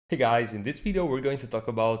Hey guys, in this video we're going to talk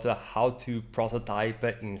about how to prototype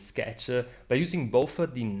in Sketch by using both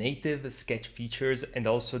the native Sketch features and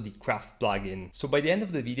also the Craft plugin. So by the end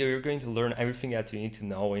of the video you're going to learn everything that you need to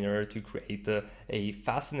know in order to create a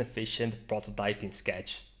fast and efficient prototype in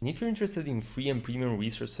Sketch. And if you're interested in free and premium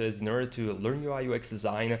resources in order to learn UI UX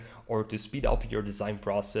design or to speed up your design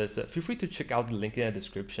process, feel free to check out the link in the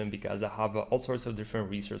description because I have all sorts of different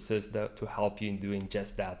resources to help you in doing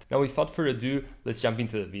just that. Now without further ado, let's jump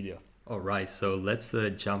into the video. Alright, so let's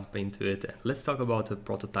jump into it and let's talk about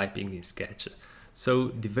prototyping in Sketch. So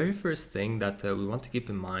the very first thing that we want to keep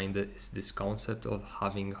in mind is this concept of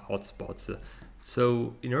having hotspots.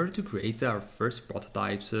 So in order to create our first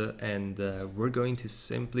prototypes we're going to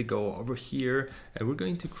simply go over here and we're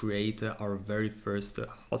going to create our very first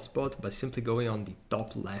hotspot by simply going on the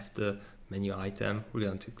top left menu item. We're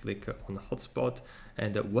going to click on hotspot,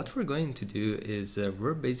 and what we're going to do is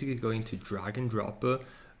we're basically going to drag and drop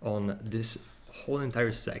on this whole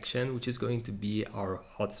entire section, which is going to be our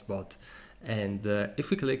hotspot. And if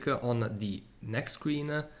we click on the next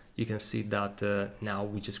screen, you can see that now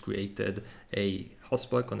we just created a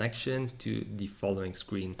hotspot connection to the following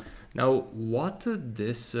screen. Now, what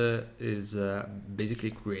this is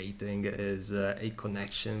basically creating is a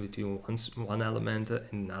connection between one element and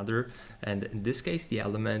another. And in this case, the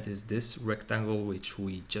element is this rectangle which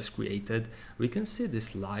we just created. We can see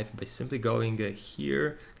this live by simply going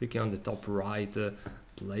here, clicking on the top right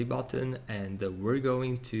play button, and we're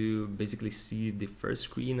going to basically see the first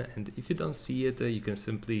screen. And if you don't see it, you can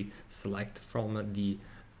simply select from the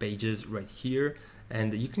pages right here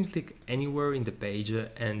and you can click anywhere in the page,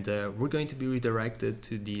 and we're going to be redirected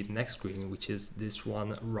to the next screen, which is this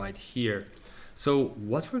one right here. So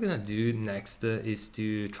what we're gonna do next is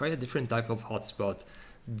to try a different type of hotspot.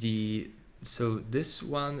 So this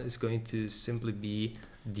one is going to simply be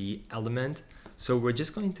the element. So we're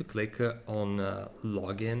just going to click on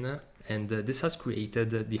login, and this has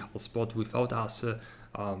created the hotspot without us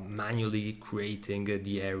manually creating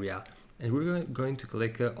the area. And we're going to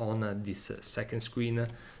click on this second screen.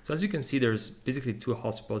 So as you can see, there's basically two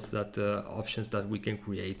hotspots options that we can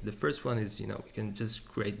create. The first one is, we can just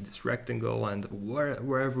create this rectangle, and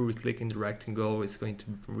wherever we click in the rectangle, it's going to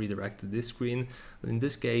redirect to this screen. But in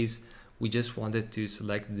this case, we just wanted to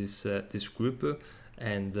select this group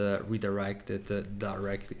and redirect it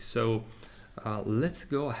directly. So let's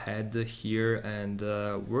go ahead here, and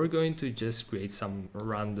we're going to just create some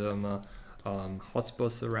random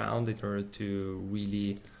hotspots around in order to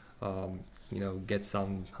really get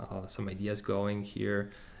some ideas going here.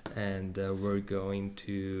 And we're going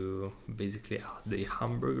to basically add the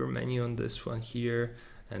hamburger menu on this one here,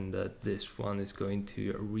 and this one is going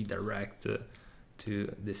to redirect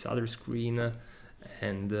to this other screen.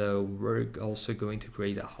 And we're also going to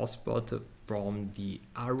create a hotspot from the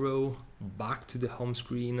arrow back to the home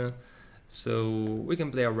screen. So we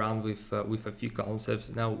can play around with a few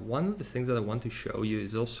concepts. Now, one of the things that I want to show you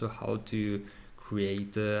is also how to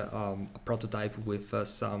create a prototype with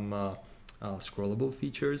some scrollable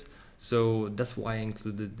features. So that's why I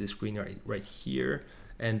included this screen right here.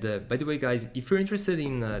 And by the way, guys, if you're interested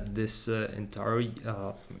in this entire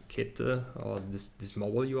kit or this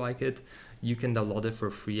mobile UI kit, you can download it for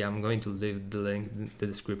free. I'm going to leave the link in the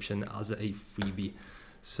description as a freebie.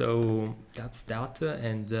 So that's that.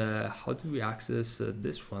 And how do we access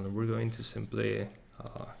this one? We're going to simply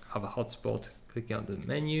have a hotspot, clicking on the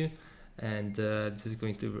menu, and this is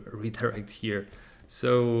going to redirect here.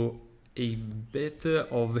 So a bit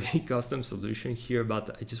of a custom solution here,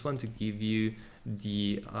 but I just want to give you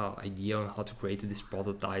the idea on how to create these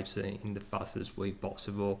prototypes in the fastest way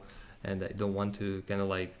possible, and I don't want to kind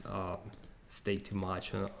of stay too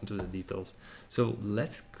much onto the details. So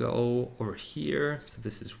let's go over here. So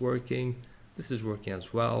this is working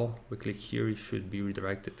as well. We click here, it should be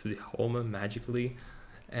redirected to the home magically.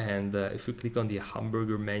 And if we click on the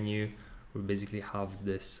hamburger menu, we basically have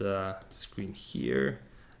this screen here.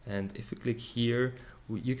 And if we click here,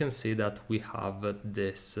 you can see that we have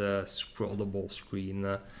this scrollable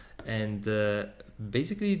screen. And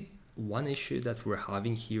basically one issue that we're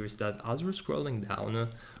having here is that as we're scrolling down,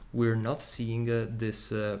 we're not seeing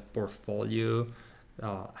this portfolio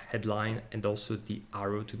headline and also the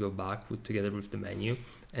arrow to go back together with the menu.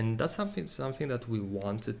 And that's something that we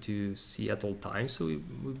wanted to see at all times. So we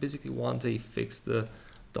basically want a fixed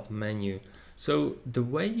top menu. So the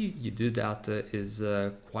way you do that is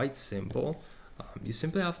quite simple. You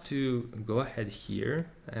simply have to go ahead here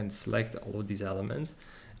and select all of these elements.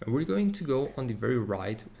 And we're going to go on the very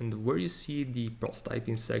right, and where you see the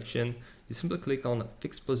prototyping section, you simply click on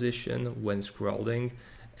fixed position when scrolling,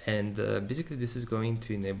 And basically this is going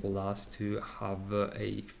to enable us to have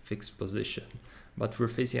a fixed position. But we're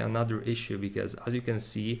facing another issue because, as you can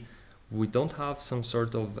see, we don't have some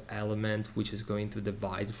sort of element which is going to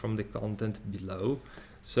divide from the content below.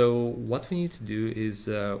 So what we need to do is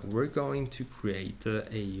we're going to create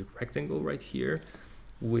a rectangle right here,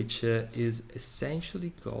 which is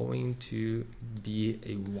essentially going to be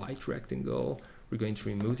a white rectangle. We're going to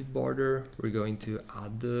remove the border. We're going to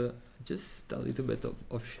add just a little bit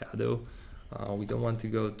of shadow. We don't want to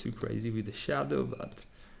go too crazy with the shadow, but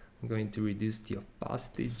I'm going to reduce the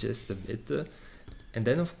opacity just a bit. And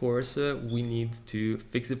then of course we need to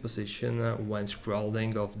fix the position when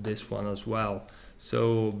scrolling of this one as well.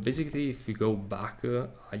 So basically if we go back,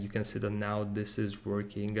 you can see that now this is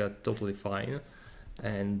working totally fine,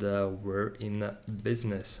 and we're in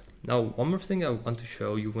business. Now, one more thing I want to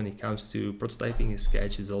show you when it comes to prototyping in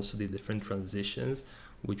Sketch is also the different transitions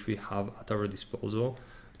which we have at our disposal.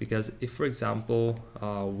 Because if, for example,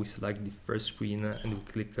 we select the first screen and we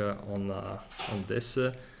click on this,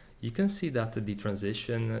 you can see that the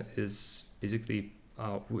transition is basically,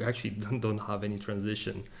 we actually don't have any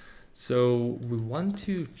transition. So we want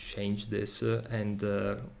to change this and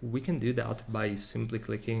we can do that by simply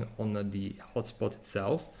clicking on the hotspot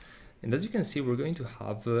itself. And as you can see, we're going to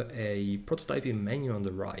have a prototyping menu on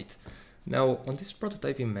the right. Now on this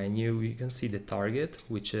prototyping menu, you can see the target,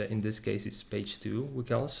 which in this case is page 2. We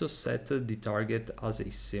can also set the target as a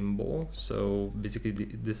symbol. So basically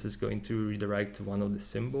this is going to redirect one of the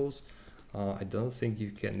symbols. I don't think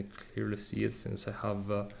you can clearly see it since I have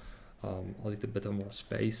a little bit of more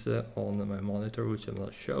space on my monitor, which I'm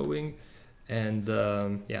not showing. And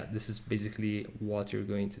yeah, this is basically what you're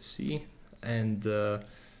going to see. And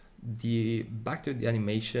back to the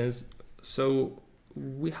animations. So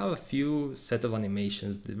we have a few set of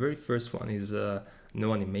animations. The very first one is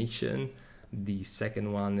no animation. The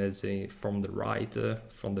second one is from the right,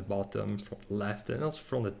 from the bottom, from the left, and also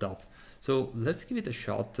from the top. So let's give it a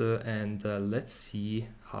shot and let's see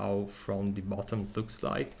how from the bottom it looks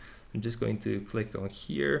like. I'm just going to click on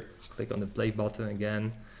here, click on the play button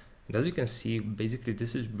again. And as you can see, basically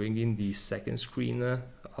this is bringing the second screen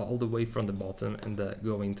all the way from the bottom and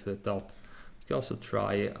going to the top. You can also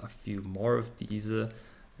try a few more of these.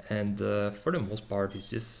 And for the most part, it's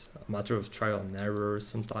just a matter of trial and error.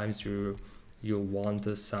 Sometimes you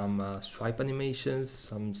want some swipe animations.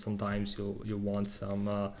 Sometimes you want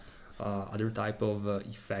some other type of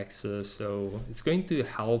effects. So it's going to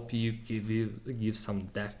help you give some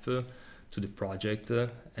depth to the project,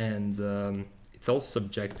 and it's all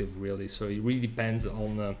subjective really. So it really depends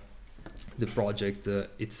on the project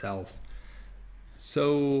itself.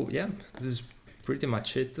 So yeah, this is pretty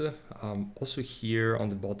much it. Also here on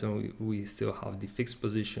the bottom we still have the fixed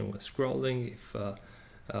position when scrolling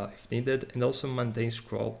if needed, and also maintain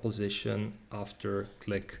scroll position after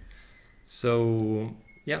click. So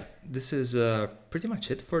yeah, this is pretty much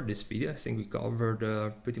it for this video. I think we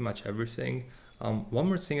covered pretty much everything. One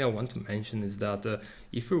more thing I want to mention is that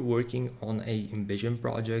if you're working on a Envision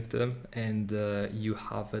project and you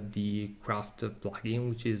have the Craft plugin,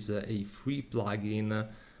 which is a free plugin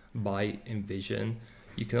by Envision,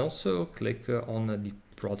 you can also click on the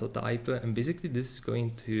prototype, and basically this is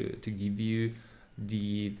going to give you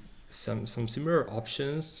some similar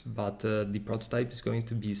options, but the prototype is going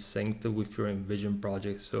to be synced with your Envision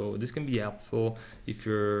project. So this can be helpful if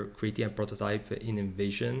you're creating a prototype in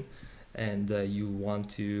Envision and you want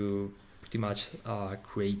to pretty much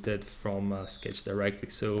create it from Sketch directly.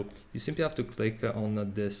 So you simply have to click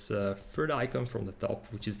on this third icon from the top,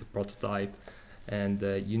 which is the prototype, and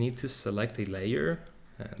you need to select a layer,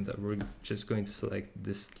 and we're just going to select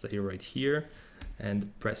this layer right here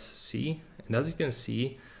and press C. And as you can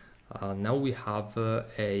see, now we have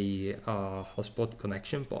a hotspot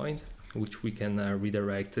connection point, which we can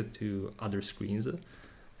redirect to other screens.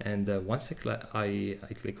 And once I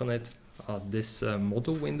click on it, this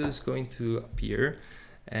model window is going to appear.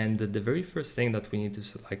 And the very first thing that we need to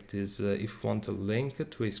select is if we want to link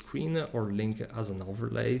to a screen or link as an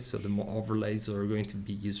overlay. So the overlays are going to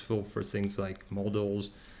be useful for things like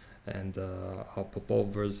models and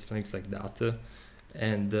popovers, things like that.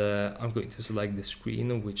 And I'm going to select the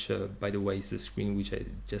screen, which by the way is the screen which I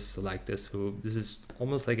just selected. So this is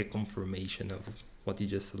almost like a confirmation of what you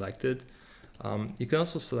just selected. You can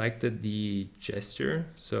also select the gesture.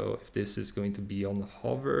 So if this is going to be on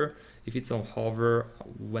hover, if it's on hover,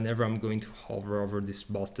 whenever I'm going to hover over this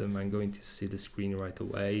button, I'm going to see the screen right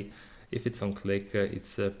away. If it's on click,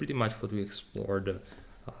 it's pretty much what we explored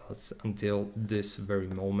until this very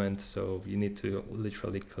moment. So you need to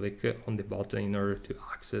literally click on the button in order to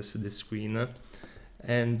access the screen.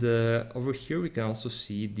 And over here we can also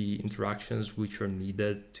see the interactions which are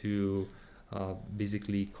needed to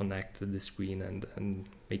basically connect the screen and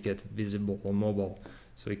make it visible on mobile.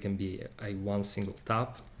 So it can be a one single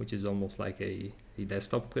tap, which is almost like a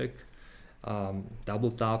desktop click,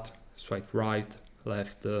 double tap, swipe right,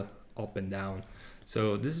 left, up and down.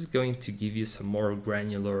 So this is going to give you some more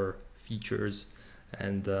granular features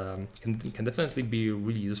and can definitely be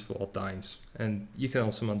really useful at times. And you can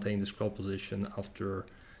also maintain the scroll position after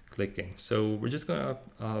clicking. So we're just gonna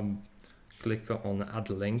click on add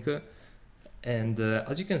link, and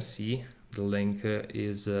as you can see, the link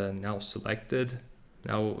is now selected.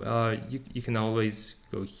 Now you can always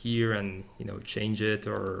go here and change it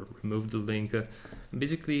or remove the link. And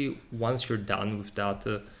basically, once you're done with that,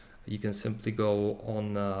 you can simply go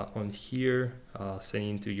on here, sign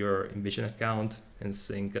into your InVision account and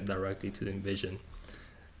sync directly to the InVision.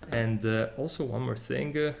 And also one more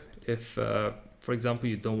thing, if for example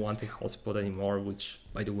you don't want a hotspot anymore, which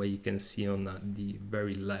by the way you can see on the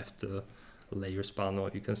very left layers panel,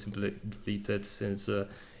 you can simply delete it, since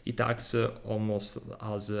it acts almost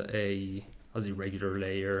as a regular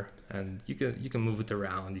layer, and you can move it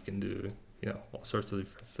around. You can do all sorts of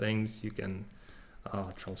different things. You can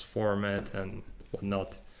transform it and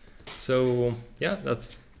whatnot. So yeah,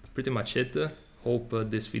 that's pretty much it. Hope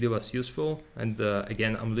this video was useful, and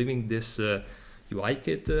again, I'm leaving this UI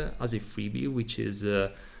kit as a freebie, which is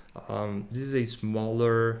this is a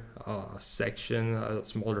smaller section, a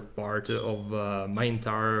smaller part of my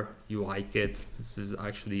entire UI kit. This is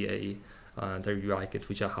actually a entire UI kit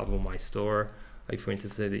which I have on my store. If you're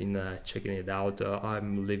interested in checking it out,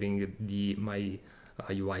 I'm leaving my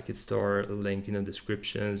UI kit store link in the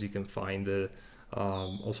descriptions. You can find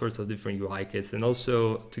all sorts of different UI kits, and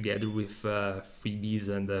also together with freebies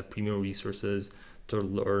and premium resources to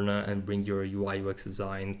learn and bring your UI UX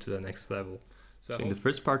design to the next level. So in the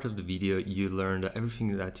first part of the video, you learned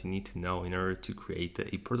everything that you need to know in order to create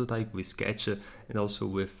a prototype with Sketch and also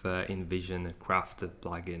with InVision Craft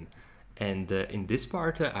plugin. And in this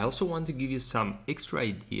part, I also want to give you some extra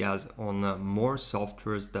ideas on more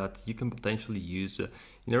softwares that you can potentially use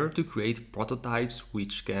in order to create prototypes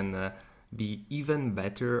which can be even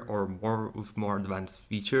better or with more advanced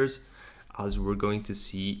features, as we're going to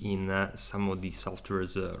see in some of these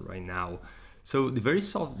softwares right now. So the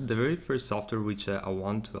very first software which I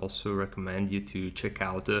want to also recommend you to check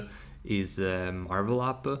out is Marvel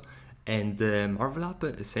App. And Marvel App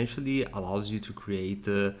essentially allows you to create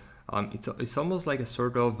it's almost like a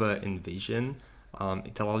sort of InVision.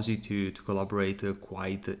 It allows you to collaborate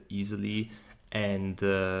quite easily, and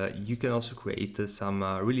you can also create some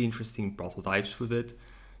really interesting prototypes with it.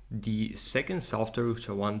 The second software which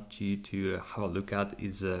I want you to have a look at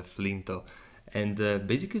is Flinto. And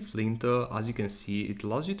basically Flinto, as you can see, it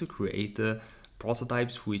allows you to create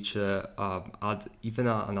prototypes which add even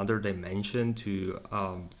another dimension to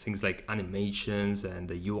things like animations and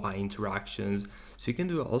the UI interactions. So you can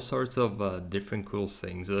do all sorts of different cool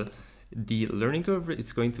things. The learning curve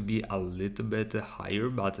is going to be a little bit higher,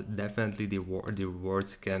 but definitely the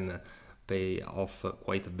rewards can pay off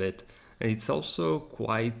quite a bit. And it's also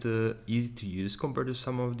quite easy to use compared to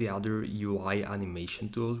some of the other UI animation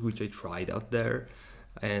tools which I tried out there.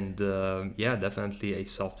 And yeah, definitely a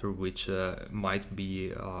software which might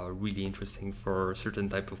be really interesting for certain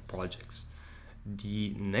type of projects.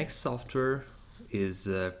 The next software is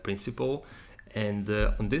Principle. And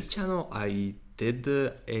on this channel, I did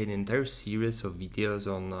an entire series of videos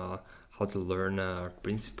on how to learn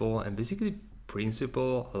Principle. And basically,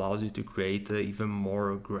 Principle allows you to create even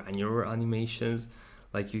more granular animations.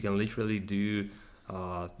 Like you can literally do,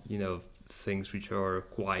 things which are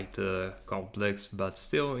quite complex, but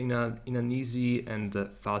still in an easy and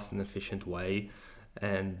fast and efficient way.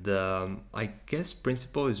 And I guess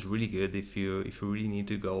Principle is really good if you really need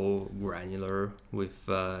to go granular with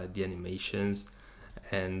the animations.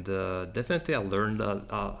 And definitely I learned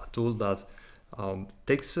a tool that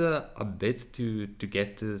takes a bit to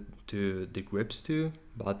get to the grips to,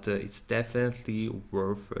 but it's definitely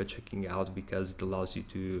worth checking out because it allows you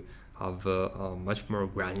to have a much more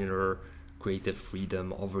granular creative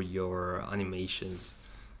freedom over your animations.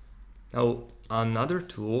 Now, another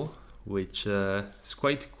tool which is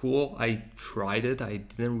quite cool. I tried it. I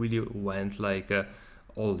didn't really went like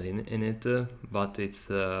all in it, but it's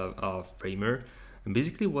a Framer. And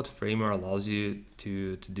basically what Framer allows you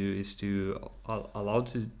to do is to allow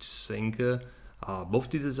to sync both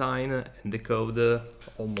the design and the code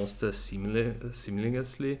almost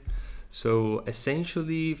seamlessly. So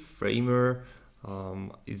essentially Framer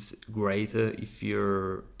is great if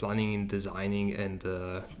you're planning in designing and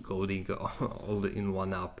coding all in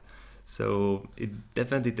one app. So it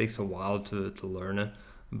definitely takes a while to learn,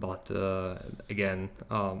 but again,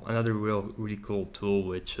 another really cool tool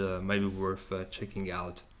which might be worth checking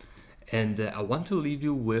out. And I want to leave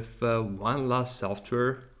you with one last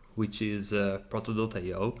software, which is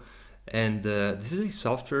Proto.io. And this is a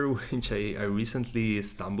software which I recently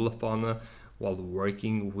stumbled upon while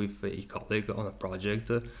working with a colleague on a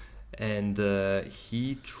project. And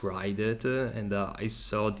he tried it, and I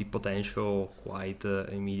saw the potential quite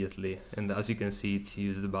immediately. And as you can see, it's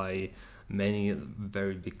used by many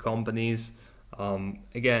very big companies.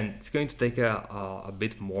 Again, it's going to take a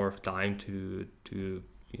bit more time to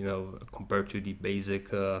compared to the basic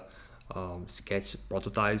sketch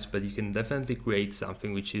prototypes, but you can definitely create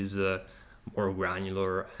something which is more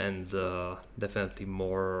granular and definitely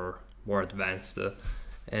more advanced.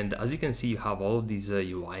 And as you can see, you have all of these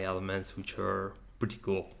UI elements which are pretty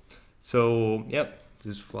cool. So yep,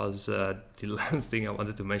 this was the last thing I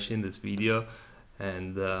wanted to mention in this video,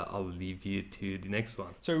 and I'll leave you to the next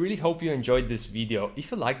one. So I really hope you enjoyed this video.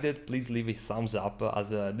 If you liked it, please leave a thumbs up,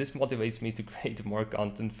 as this motivates me to create more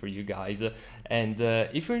content for you guys. And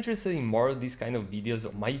if you're interested in more of these kind of videos,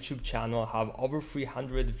 on my YouTube channel I have over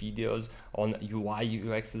 300 videos on UI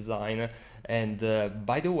UX design. And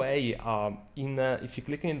by the way, if you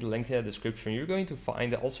click in the link in the description, you're going to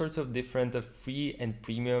find all sorts of different free and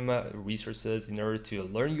premium resources in order to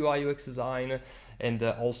learn UI UX design and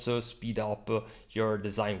also speed up your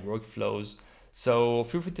design workflows. So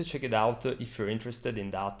feel free to check it out if you're interested in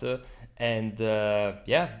that. And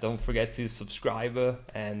yeah, don't forget to subscribe,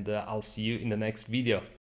 and I'll see you in the next video.